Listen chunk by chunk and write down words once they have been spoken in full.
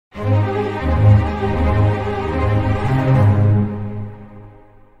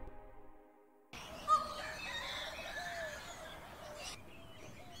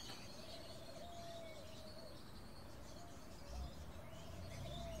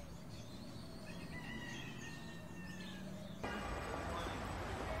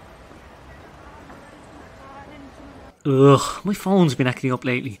Ugh, my phone's been acting up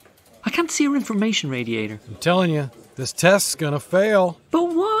lately. I can't see our information radiator. I'm telling you, this test's gonna fail.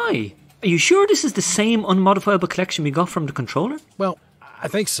 But why? Are you sure this is the same unmodifiable collection we got from the controller? Well, I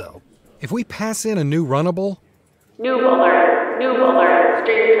think so. If we pass in a new runnable... Noob alert,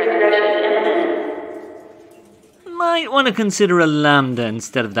 stream transgression imminent. Might want to consider a lambda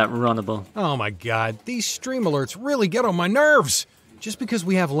instead of that runnable. Oh my god, these stream alerts really get on my nerves. Just because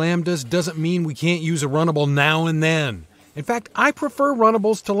we have lambdas doesn't mean we can't use a runnable now and then. In fact, I prefer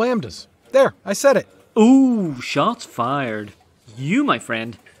runnables to lambdas. There, I said it. Ooh, shots fired. You, my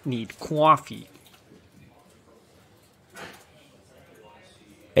friend, need coffee.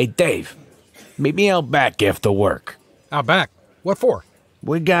 Hey, Dave, meet me out back after work. Out back? What for?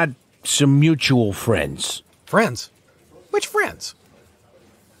 We got some mutual friends. Friends? Which friends?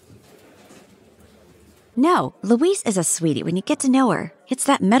 No, Louise is a sweetie when you get to know her. It's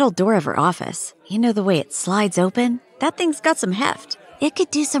that metal door of her office. You know the way it slides open? That thing's got some heft. It could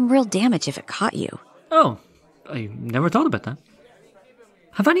do some real damage if it caught you. Oh, I never thought about that.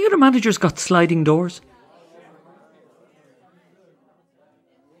 Have any other managers got sliding doors?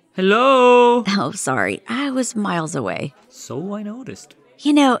 Hello? Oh, sorry. I was miles away. So I noticed.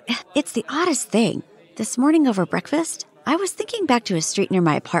 You know, it's the oddest thing. This morning over breakfast, I was thinking back to a street near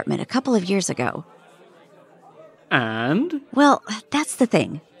my apartment a couple of years ago. And? Well, that's the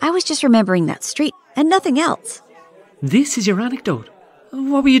thing. I was just remembering that street and nothing else. This is your anecdote.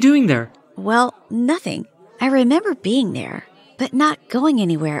 What were you doing there? Well, nothing. I remember being there, but not going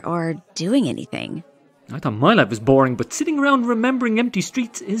anywhere or doing anything. I thought my life was boring, but sitting around remembering empty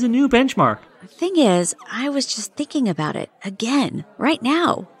streets is a new benchmark. The thing is, I was just thinking about it again, right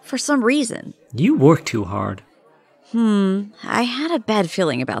now, for some reason. You work too hard. I had a bad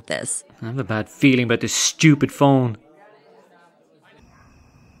feeling about this. I have a bad feeling about this stupid phone.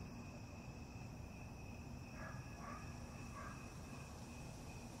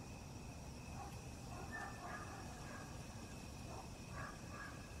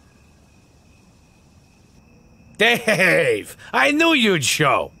 Dave, I knew you'd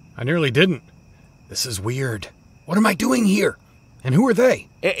show. I nearly didn't. This is weird. What am I doing here? And who are they?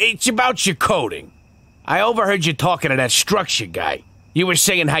 It's about your coding. I overheard you talking to that structure guy. You were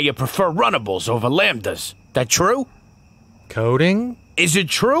saying how you prefer runnables over lambdas. That true? Coding? Is it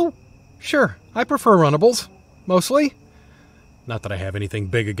true? Sure, I prefer runnables. Mostly. Not that I have anything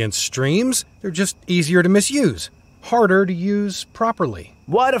big against streams. They're just easier to misuse. Harder to use properly.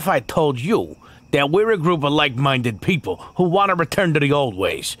 What if I told you that we're a group of like-minded people who want to return to the old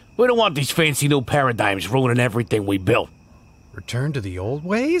ways? We don't want these fancy new paradigms ruining everything we built. Return to the old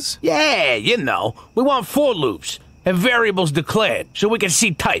ways? Yeah, you know. We want for loops and variables declared so we can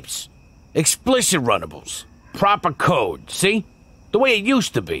see types. Explicit runnables. Proper code, see? The way it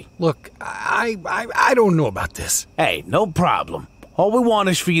used to be. Look, I don't know about this. Hey, no problem. All we want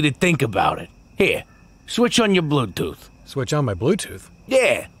is for you to think about it. Here, switch on your Bluetooth. Switch on my Bluetooth?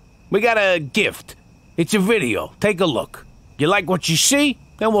 Yeah, we got a gift. It's a video. Take a look. You like what you see?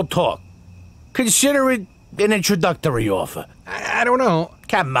 Then we'll talk. Consider it an introductory offer. I don't know.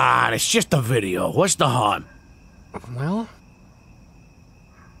 Come on, it's just a video. What's the harm? Well...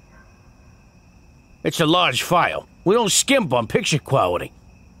 It's a large file. We don't skimp on picture quality.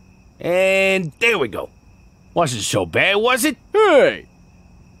 And there we go. Wasn't so bad, was it? Hey!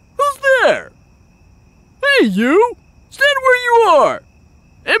 Who's there? Hey, you! Stand where you are!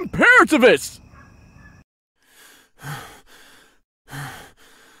 Imperativist!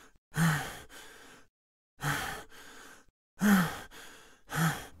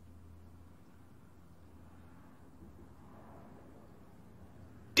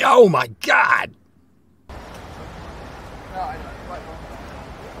 Oh my God!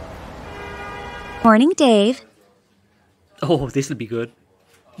 Morning, Dave. Oh, this'll be good.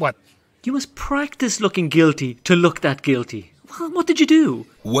 What? You must practice looking guilty to look that guilty. What did you do?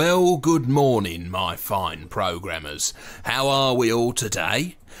 Well, good morning, my fine programmers. How are we all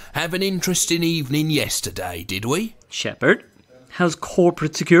today? Have an interesting evening yesterday, did we? Shepard, how's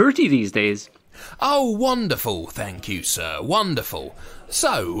corporate security these days? Oh, wonderful, thank you, sir, wonderful.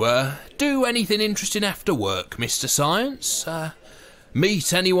 So, do anything interesting after work, Mr. Science?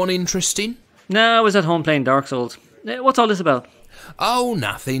 Meet anyone interesting? No, I was at home playing Dark Souls. What's all this about? Oh,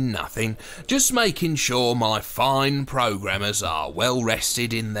 nothing. Just making sure my fine programmers are well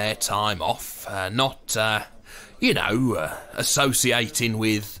rested in their time off, not, associating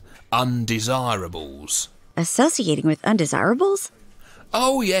with undesirables. Associating with undesirables?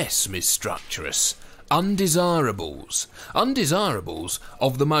 Oh yes, Miss Structurous. Undesirables. Undesirables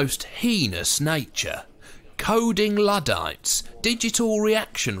of the most heinous nature. Coding Luddites. Digital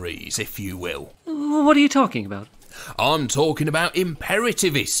reactionaries, if you will. What are you talking about? I'm talking about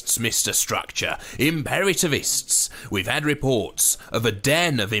imperativists, Mr. Structure. Imperativists. We've had reports of a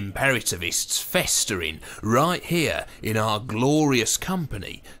den of imperativists festering right here in our glorious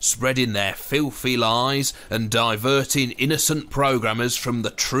company, spreading their filthy lies and diverting innocent programmers from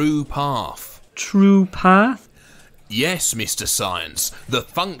the true path. True path? Yes, Mr. Science, the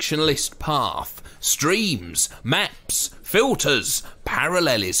functionalist path. Streams, maps, filters,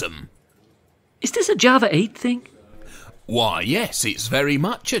 parallelism. Is this a Java 8 thing? Why, yes, it's very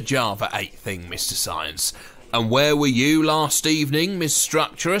much a Java 8 thing, Mr. Science. And where were you last evening, Miss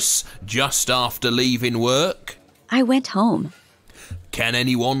Structurus, just after leaving work? I went home. Can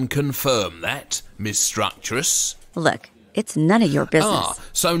anyone confirm that, Miss Structurus? Look, it's none of your business. Ah,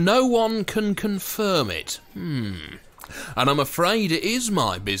 so no one can confirm it. And I'm afraid it is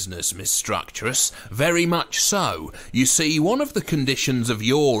my business, Miss Structurus, very much so. You see, one of the conditions of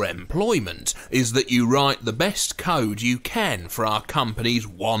your employment is that you write the best code you can for our company's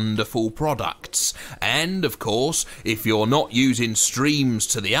wonderful products. And, of course, if you're not using streams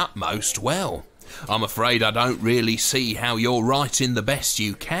to the utmost, well, I'm afraid I don't really see how you're writing the best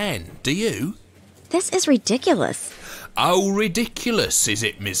you can, do you? This is ridiculous. Oh, ridiculous, is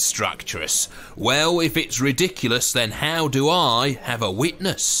it, Miss Structurus? Well, if it's ridiculous, then how do I have a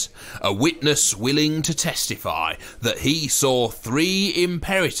witness? A witness willing to testify that he saw 3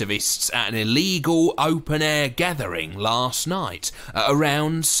 imperativists at an illegal open-air gathering last night at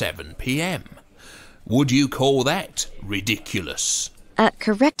around 7 p.m. Would you call that ridiculous?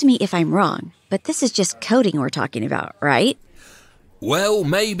 Correct me if I'm wrong, but this is just coding we're talking about, right? Well,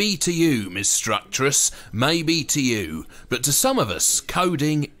 maybe to you, Miss Structurus, maybe to you, but to some of us,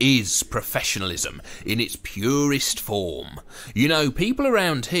 coding is professionalism in its purest form. You know, people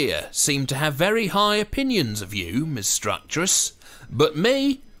around here seem to have very high opinions of you, Miss Structurus, but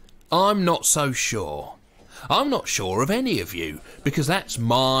me, I'm not so sure. I'm not sure of any of you, because that's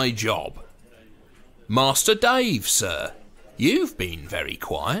my job. Master Dave, sir, you've been very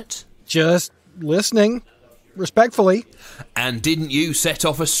quiet. Just listening. Respectfully. And didn't you set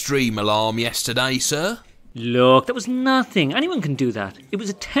off a stream alarm yesterday, sir? Look, that was nothing. Anyone can do that. It was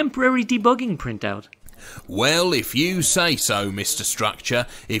a temporary debugging printout. Well, if you say so, Mr. Structure,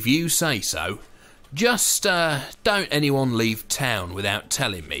 if you say so. Just, don't anyone leave town without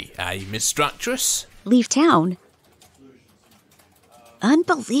telling me, eh, Miss Structurus? Leave town?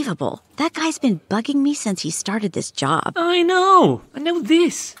 Unbelievable. That guy's been bugging me since he started this job. I know. And now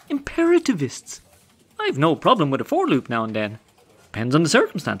this. Imperativists. I've no problem with a for loop now and then. Depends on the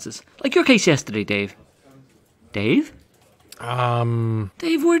circumstances. Like your case yesterday, Dave. Dave?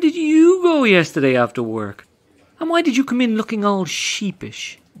 Dave, where did you go yesterday after work? And why did you come in looking all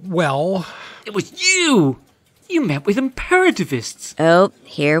sheepish? well, It was you! You met with imperativists. Oh,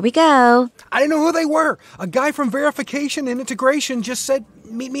 here we go. I didn't know who they were. A guy from verification and integration just said,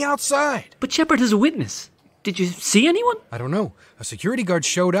 meet me outside. But Shepard has a witness. Did you see anyone? I don't know. A security guard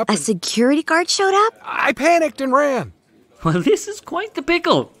showed up. A security guard showed up? I panicked and ran. Well, this is quite the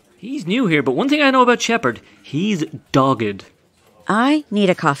pickle. He's new here, but one thing I know about Shepard, he's dogged. I need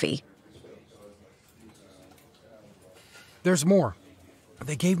a coffee. There's more.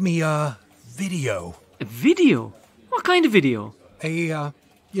 They gave me a video. A video? What kind of video? A,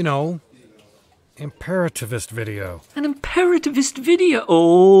 imperativist video. An imperativist video.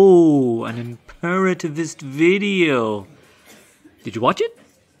 Oh, an imperativist video. Did you watch it?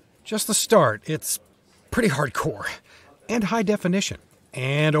 Just the start. It's pretty hardcore. And high definition.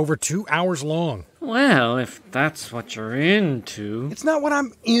 And over 2 hours long. Well, if that's what you're into. It's not what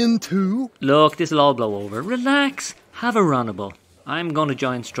I'm into. Look, this'll all blow over. Relax. Have a runnable. I'm going to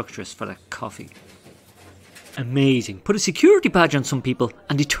join Structurus for that coffee. Amazing. Put a security badge on some people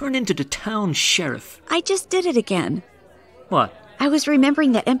and they turn into the town sheriff. I just did it again. What? I was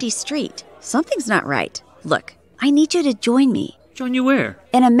remembering that empty street. Something's not right. Look, I need you to join me. Join you where?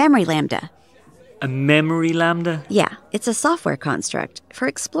 In a memory lambda. A memory lambda? Yeah, it's a software construct for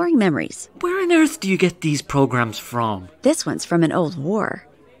exploring memories. Where on earth do you get these programs from? This one's from an old war.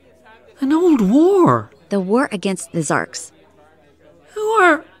 An old war? The war against the Zarks. Who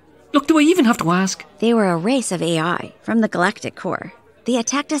are... Look, do I even have to ask? They were a race of AI from the Galactic Core. They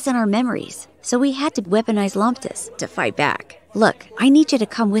attacked us in our memories, so we had to weaponize Lambdas to fight back. Look, I need you to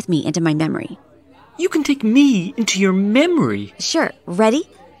come with me into my memory. You can take me into your memory? Sure, ready?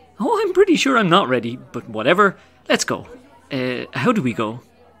 Oh, I'm pretty sure I'm not ready, but whatever. Let's go. How do we go?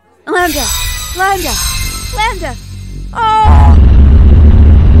 Lambda! Lambda! Lambda! Oh!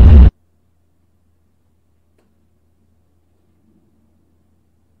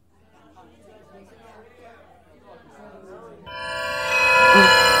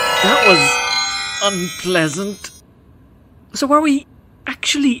 That was unpleasant. So are we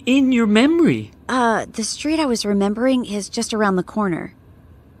actually in your memory? The street I was remembering is just around the corner.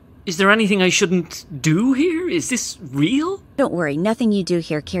 Is there anything I shouldn't do here? Is this real? Don't worry, nothing you do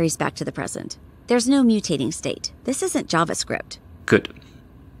here carries back to the present. There's no mutating state. This isn't JavaScript. Good.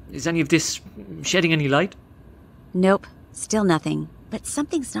 Is any of this shedding any light? Nope, still nothing. But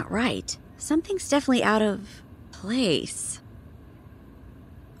something's not right. Something's definitely out of place.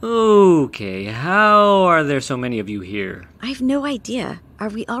 Okay, how are there so many of you here? I've no idea. Are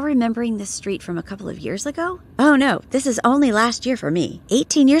we all remembering this street from a couple of years ago? Oh no, this is only last year for me.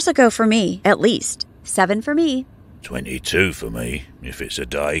 18 years ago for me, at least. 7 for me. 22 for me, if it's a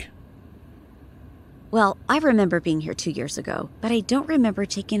day. Well, I remember being here 2 years ago, but I don't remember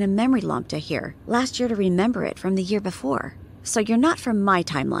taking a memory lambda here last year to remember it from the year before. So you're not from my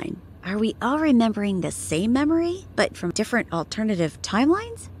timeline. Are we all remembering the same memory, but from different alternative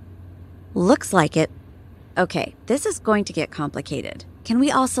timelines? Looks like it. Okay, this is going to get complicated. Can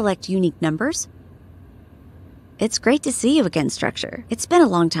we all select unique numbers? It's great to see you again, Structure. It's been a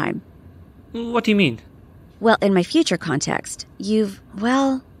long time. What do you mean? Well, in my future context, you're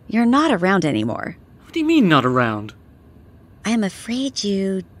not around anymore. What do you mean, not around? I'm afraid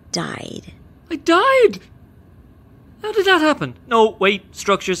you died. I died? How did that happen? No, wait,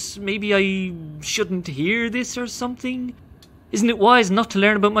 Structures, maybe I shouldn't hear this or something? Isn't it wise not to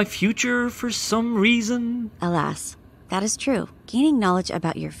learn about my future for some reason? Alas, that is true. Gaining knowledge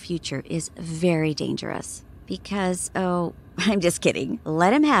about your future is very dangerous. Because, I'm just kidding.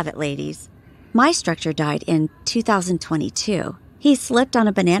 Let him have it, ladies. My Structure died in 2022. He slipped on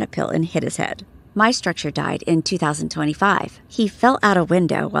a banana peel and hit his head. My Structure died in 2025. He fell out a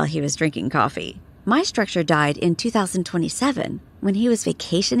window while he was drinking coffee. My Structure died in 2027 when he was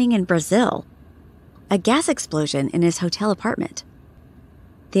vacationing in Brazil. A gas explosion in his hotel apartment.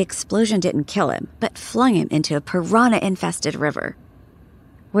 The explosion didn't kill him, but flung him into a piranha-infested river,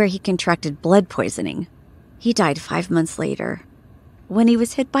 where he contracted blood poisoning. He died 5 months later, when he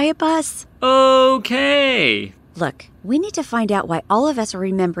was hit by a bus. Okay. Look, we need to find out why all of us are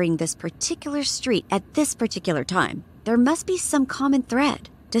remembering this particular street at this particular time. There must be some common thread.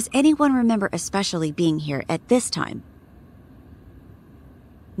 Does anyone remember especially being here at this time?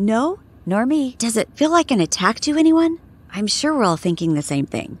 No? Nor me. Does it feel like an attack to anyone? I'm sure we're all thinking the same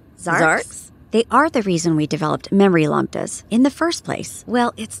thing. Zarks? They are the reason we developed memory lambdas in the first place.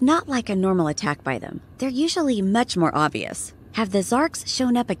 Well, it's not like a normal attack by them. They're usually much more obvious. Have the Zarks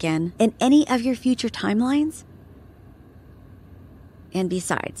shown up again in any of your future timelines? And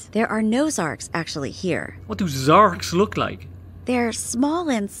besides, there are no Zarks actually here. What do Zarks look like? They're small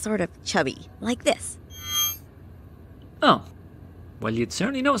and sort of chubby, like this. Oh. Well, you'd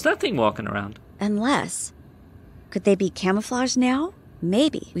certainly notice that thing walking around. Unless... Could they be camouflaged now?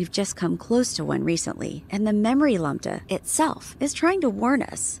 Maybe we've just come close to one recently, and the memory lambda itself is trying to warn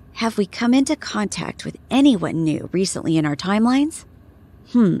us. Have we come into contact with anyone new recently in our timelines?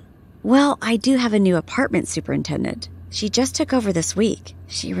 Well, I do have a new apartment superintendent. She just took over this week.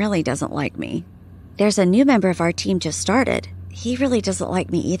 She really doesn't like me. There's a new member of our team just started. He really doesn't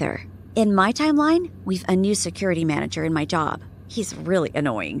like me either. In my timeline, we've a new security manager in my job. He's really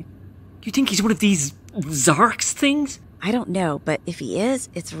annoying. You think he's one of these Zarks things? I don't know, but if he is,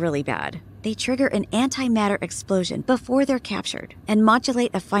 it's really bad. They trigger an antimatter explosion before they're captured and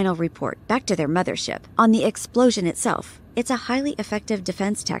modulate a final report back to their mothership on the explosion itself. It's a highly effective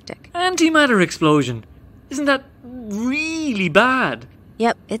defense tactic. Antimatter explosion. Isn't that really bad?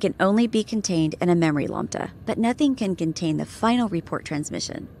 Yep, it can only be contained in a memory lambda, but nothing can contain the final report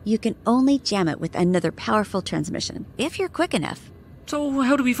transmission. You can only jam it with another powerful transmission, if you're quick enough. So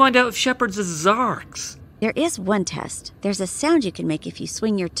how do we find out if Shepard's a Zarks? There is one test. There's a sound you can make if you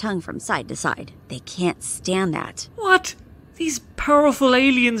swing your tongue from side to side. They can't stand that. What? These powerful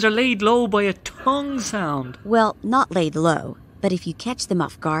aliens are laid low by a tongue sound. Well, not laid low, but if you catch them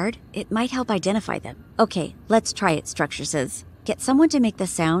off guard, it might help identify them. Okay, let's try it, Structure says. Get someone to make the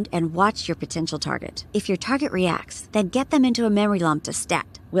sound and watch your potential target. If your target reacts, then get them into a memory lambda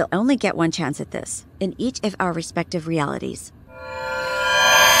stat. We'll only get one chance at this, in each of our respective realities.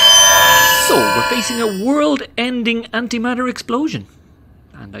 So, we're facing a world-ending antimatter explosion.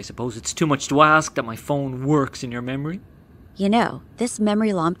 And I suppose it's too much to ask that my phone works in your memory. You know, this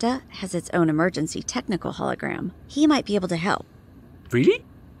memory lambda has its own emergency technical hologram. He might be able to help. Really?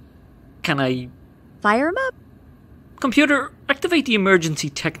 Can I... Fire him up? Computer, activate the emergency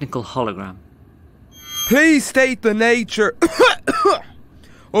technical hologram. Please state the nature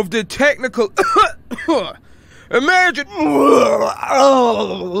of the technical emergency.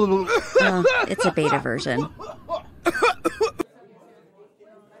 It's a beta version.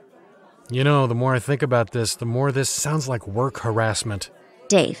 You know, the more I think about this, the more this sounds like work harassment.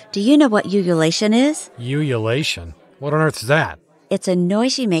 Dave, do you know what ululation is? Ululation? What on earth is that? It's a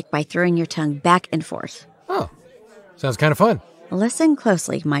noise you make by throwing your tongue back and forth. Oh, sounds kind of fun. Listen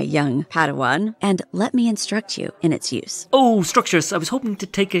closely, my young Padawan, and let me instruct you in its use. Oh, Structures, I was hoping to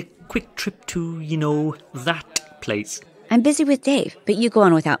take a quick trip to, that place. I'm busy with Dave, but you go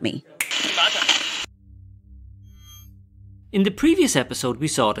on without me. In the previous episode, we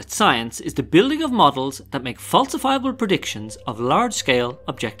saw that science is the building of models that make falsifiable predictions of large-scale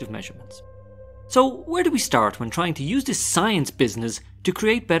objective measurements. So, where do we start when trying to use this science business to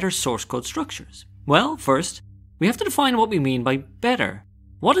create better source code structures? Well, first, we have to define what we mean by better.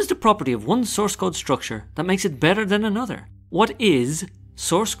 What is the property of one source code structure that makes it better than another? What is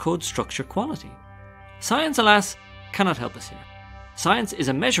source code structure quality? Science, alas, cannot help us here. Science is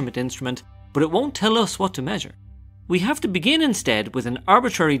a measurement instrument, but it won't tell us what to measure. We have to begin instead with an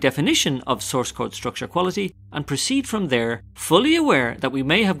arbitrary definition of source code structure quality and proceed from there, fully aware that we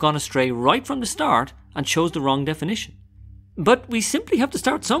may have gone astray right from the start and chose the wrong definition. But we simply have to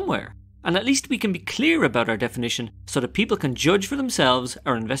start somewhere, and at least we can be clear about our definition so that people can judge for themselves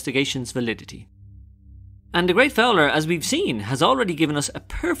our investigation's validity. And the great Fowler, as we've seen, has already given us a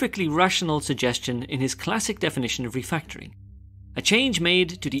perfectly rational suggestion in his classic definition of refactoring. A change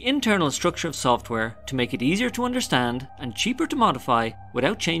made to the internal structure of software to make it easier to understand and cheaper to modify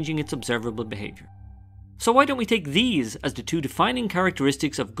without changing its observable behavior. So why don't we take these as the two defining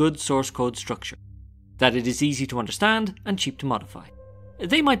characteristics of good source code structure? That it is easy to understand and cheap to modify.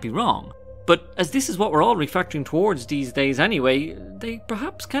 They might be wrong, but as this is what we're all refactoring towards these days anyway, they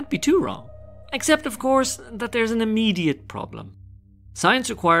perhaps can't be too wrong. Except, of course, that there's an immediate problem. Science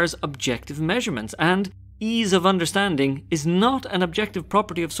requires objective measurements, and ease of understanding is not an objective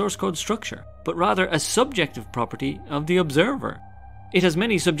property of source code structure, but rather a subjective property of the observer. It has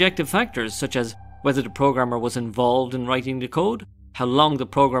many subjective factors, such as whether the programmer was involved in writing the code, how long the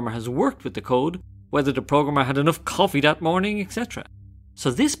programmer has worked with the code, whether the programmer had enough coffee that morning, etc. So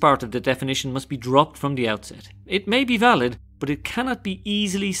this part of the definition must be dropped from the outset. It may be valid, but it cannot be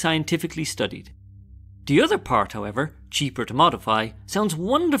easily scientifically studied. The other part, however, cheaper to modify, sounds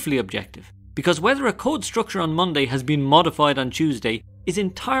wonderfully objective, because whether a code structure on Monday has been modified on Tuesday is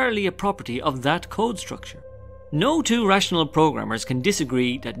entirely a property of that code structure. No two rational programmers can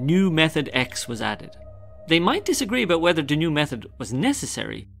disagree that new method X was added. They might disagree about whether the new method was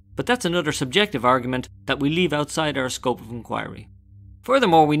necessary, but that's another subjective argument that we leave outside our scope of inquiry.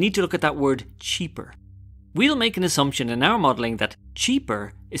 Furthermore, we need to look at that word cheaper. We'll make an assumption in our modelling that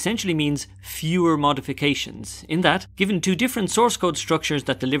cheaper essentially means fewer modifications, in that, given two different source code structures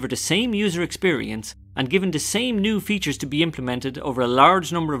that deliver the same user experience, and given the same new features to be implemented over a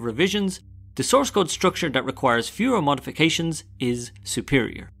large number of revisions, the source code structure that requires fewer modifications is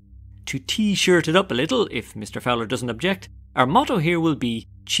superior. To t-shirt it up a little, if Mr. Fowler doesn't object, our motto here will be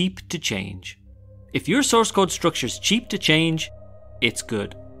cheap to change. If your source code structure's cheap to change, it's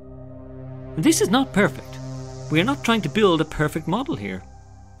good. This is not perfect. We are not trying to build a perfect model here.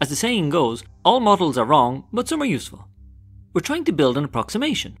 As the saying goes, all models are wrong, but some are useful. We're trying to build an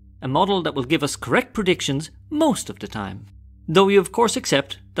approximation, a model that will give us correct predictions most of the time. Though we of course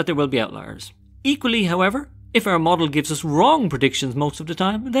accept that there will be outliers. Equally, however, if our model gives us wrong predictions most of the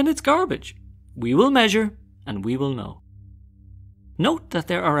time, then it's garbage. We will measure, and we will know. Note that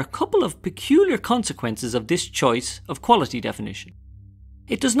there are a couple of peculiar consequences of this choice of quality definition.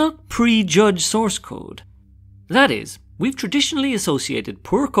 It does not prejudge source code. That is, we've traditionally associated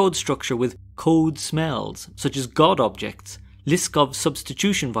poor code structure with code smells, such as God objects, Liskov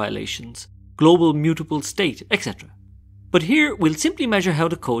substitution violations, global mutable state, etc. But here we'll simply measure how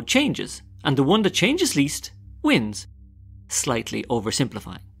the code changes, and the one that changes least wins, slightly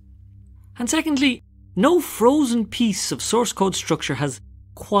oversimplifying. And secondly, no frozen piece of source code structure has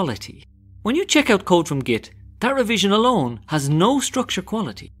quality. When you check out code from Git, that revision alone has no structure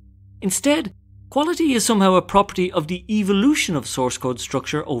quality. Instead, quality is somehow a property of the evolution of source code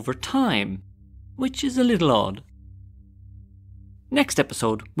structure over time, which is a little odd. Next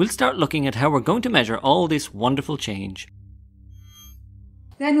episode, we'll start looking at how we're going to measure all this wonderful change.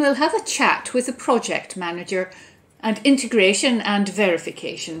 Then we'll have a chat with the project manager and integration and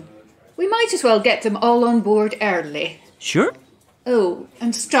verification. We might as well get them all on board early. Sure. Oh,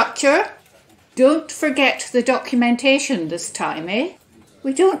 and structure? Don't forget the documentation this time, eh?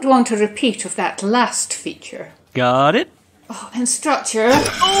 We don't want a repeat of that last feature. Got it. Oh, and structure.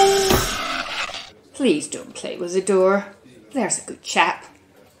 Oh! Please don't play with the door. There's a good chap.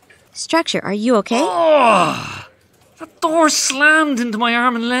 Structure, are you okay? Oh, that door slammed into my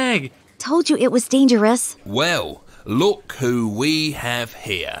arm and leg. Told you it was dangerous. Well, look who we have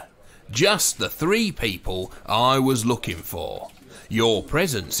here. Just the 3 people I was looking for. Your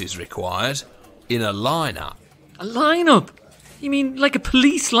presence is required in a lineup. A lineup? You mean like a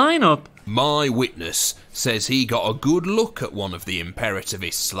police lineup? My witness says he got a good look at one of the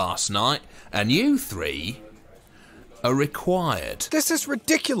imperativists last night, and you 3 are required. This is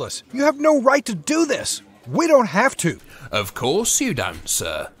ridiculous. You have no right to do this. We don't have to. Of course you don't,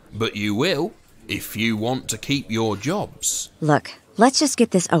 sir, but you will if you want to keep your jobs. Look, let's just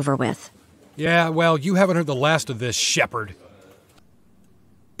get this over with. Yeah, well, you haven't heard the last of this, Shepherd.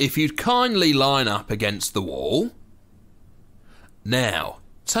 If you'd kindly line up against the wall. Now,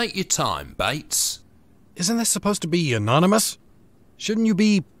 take your time, Bates. Isn't this supposed to be anonymous? Shouldn't you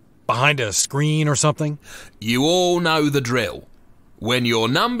be behind a screen or something? You all know the drill. When your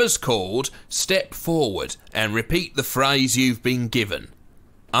number's called, step forward and repeat the phrase you've been given.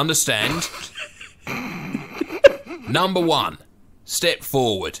 Understand? Number 1. Step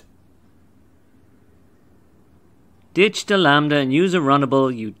forward. Ditch the lambda and use a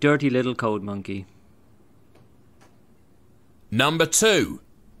runnable, you dirty little code monkey. Number 2.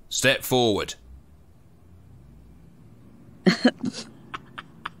 Step forward.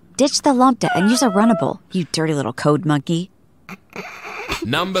 Ditch the lambda and use a runnable, you dirty little code monkey.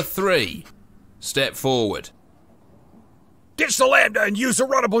 Number 3. Step forward. Ditch the lambda and use a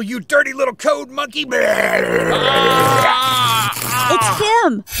runnable, you dirty little code monkey. It's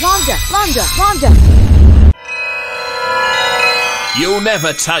him! Lambda! You'll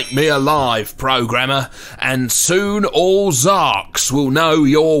never take me alive, programmer, and soon all Zarks will know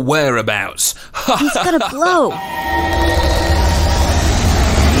your whereabouts. He's gonna blow.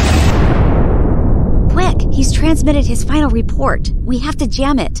 Quick, he's transmitted his final report. We have to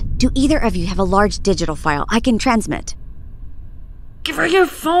jam it. Do either of you have a large digital file I can transmit? Give her your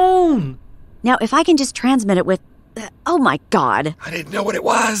phone! Now, if I can just transmit it with... oh my god. I didn't know what it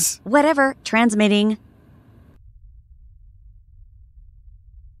was. Whatever, transmitting.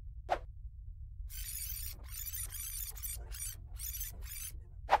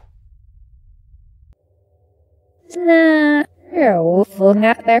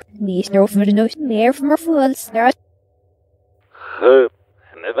 Please no for the nose near from our full start.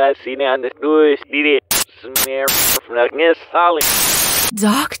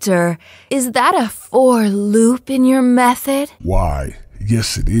 Doctor, is that a for loop in your method? Why,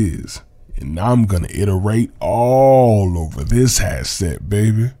 yes it is. And I'm gonna iterate all over this asset,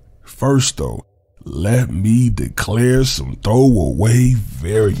 baby. First though, let me declare some throwaway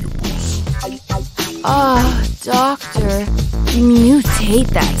variables. Ah, doctor, mutate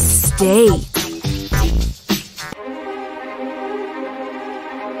that state.